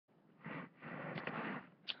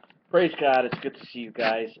Praise God, it's good to see you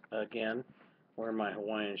guys again. Wearing my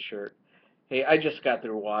Hawaiian shirt. Hey, I just got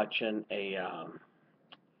through watching it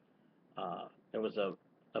was a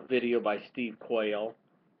video by Steve Quayle.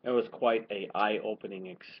 It was quite a eye-opening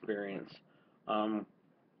experience. Um,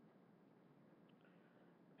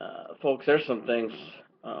 Folks, there's some things,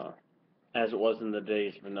 uh, as it was in the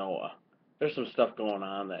days of Noah. There's some stuff going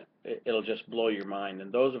on that it'll just blow your mind.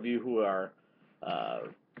 And those of you who are, uh,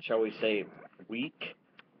 shall we say,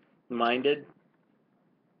 weak-minded,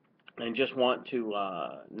 and just want to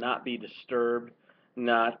not be disturbed,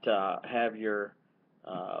 not have your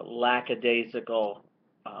lackadaisical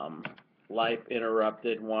um, life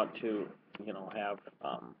interrupted, want to, have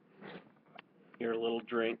your little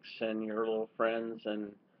drinks and your little friends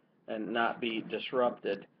and not be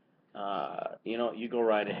disrupted, you go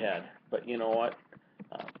right ahead. But you know what?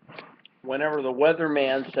 Uh, Whenever the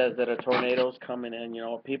weatherman says that a tornado's coming in,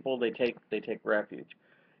 people they take refuge.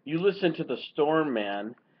 You listen to the storm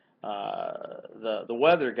man, the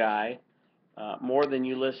weather guy, more than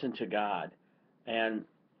you listen to God. And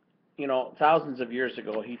thousands of years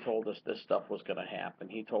ago, he told us this stuff was going to happen.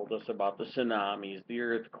 He told us about the tsunamis, the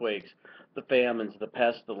earthquakes, the famines, the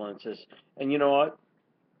pestilences. And you know what?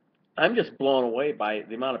 I'm just blown away by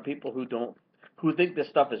the amount of people who think this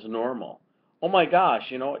stuff is normal. Oh my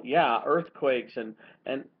gosh, yeah, earthquakes and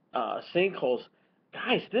sinkholes.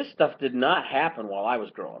 Guys, this stuff did not happen while I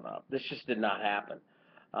was growing up. This just did not happen.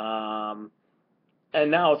 Um,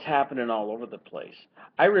 and now it's happening all over the place.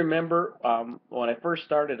 I remember when I first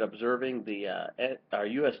started observing our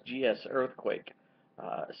USGS earthquake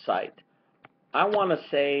site. I want to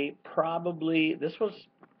say probably this was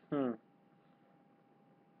hmm,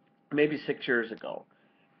 maybe 6 years ago,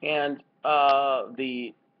 and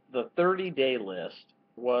the 30-day list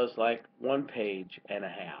was like one page and a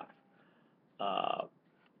half. Uh,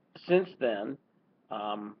 since then,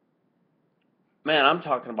 um, man, I'm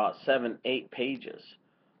talking about 7, 8 pages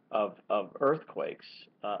of earthquakes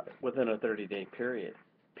within a 30-day period.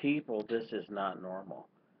 People, this is not normal.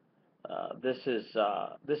 This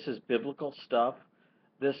is biblical stuff.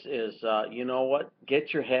 This is you know what?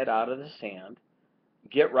 Get your head out of the sand.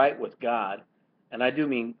 Get right with God, and I do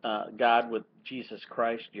mean God with Jesus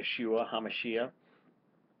Christ, Yeshua Hamashiach,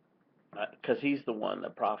 because He's the one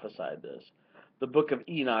that prophesied this. The book of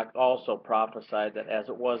Enoch also prophesied that as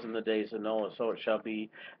it was in the days of Noah, so it shall be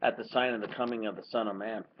at the sign of the coming of the Son of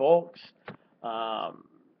Man. Folks, um,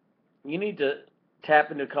 you need to tap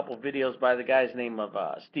into a couple of videos by the guy's name of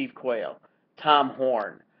Steve Quayle, Tom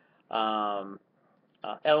Horn, um,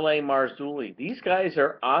 L.A. Marzulli. These guys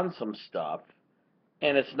are on some stuff,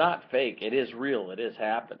 and it's not fake. It is real. It is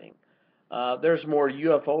happening. There's more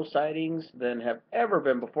UFO sightings than have ever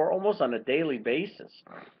been before, almost on a daily basis.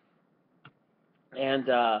 And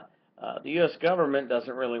the U.S. government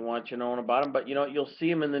doesn't really want you knowing about them, but you'll see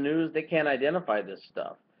them in the news. They can't identify this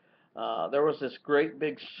stuff. There was this great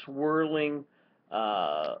big swirling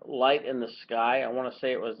light in the sky. I want to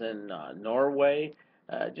say it was in Norway.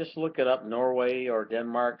 Just look it up, Norway or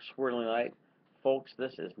Denmark, swirling light. Folks,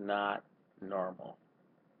 this is not normal.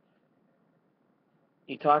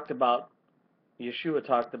 He talked about, Yeshua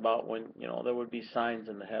talked about when, there would be signs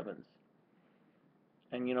in the heavens.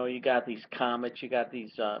 And, you got these comets, you got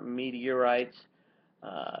these meteorites,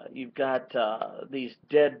 you've got these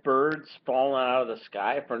dead birds falling out of the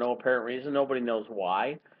sky for no apparent reason. Nobody knows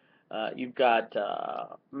why. You've got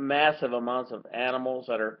massive amounts of animals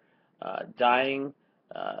that are dying,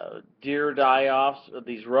 deer die-offs,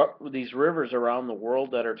 these rivers around the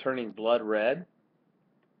world that are turning blood red.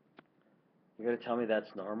 You're going to tell me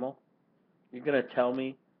that's normal? You're going to tell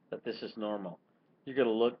me that this is normal? You're going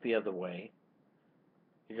to look the other way?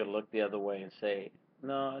 You're going to look the other way and say,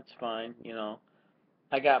 no, it's fine.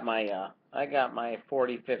 I got my $40,000,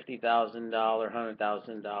 $50,000,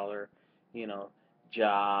 $100,000, you know,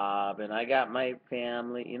 job, and I got my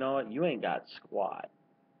family. You know what? You ain't got squat.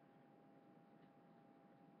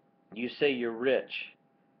 You say you're rich,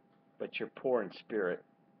 but you're poor in spirit.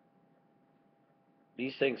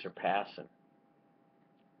 These things are passing.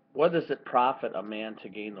 What does it profit a man to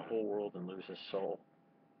gain the whole world and lose his soul?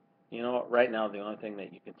 You know what? Right now, the only thing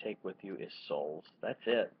that you can take with you is souls. That's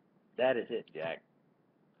it. That is it, Jack.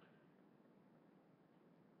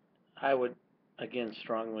 I would, again,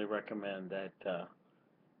 strongly recommend that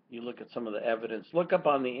you look at some of the evidence. Look up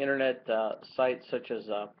on the internet sites such as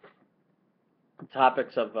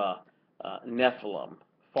topics of Nephilim,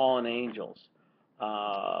 fallen angels,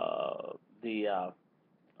 the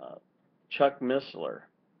Chuck Missler.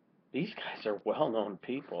 These guys are well-known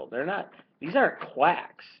people. They're not. These aren't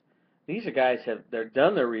quacks. They're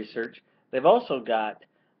done their research. They've also got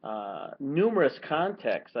numerous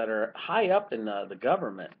contacts that are high up in the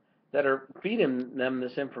government that are feeding them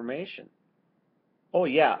this information. Oh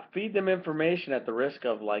yeah, feed them information at the risk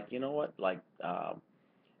of, like, you know what, like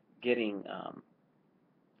getting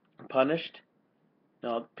punished.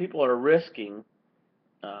 No, people are risking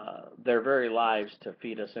their very lives to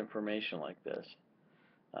feed us information like this.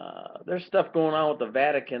 There's stuff going on with the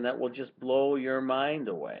Vatican that will just blow your mind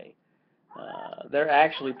away. They're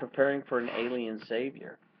actually preparing for an alien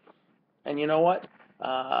savior. And you know what?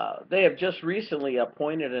 They have just recently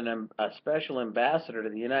appointed a special ambassador to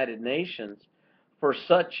the United Nations for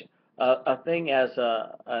such a thing as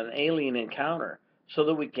an alien encounter, so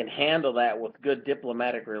that we can handle that with good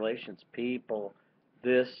diplomatic relations. People,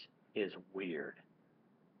 this is weird.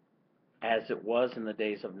 As it was in the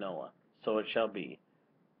days of Noah, so it shall be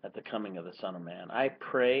at the coming of the Son of Man. I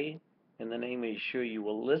pray in the name of Yeshua you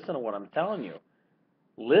will listen to what I'm telling you.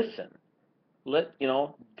 Listen.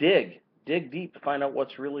 Dig deep to find out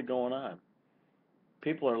what's really going on.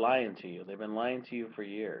 People are lying to you. They've been lying to you for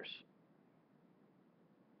years.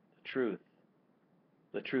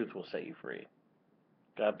 The truth will set you free.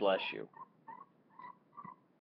 God bless you.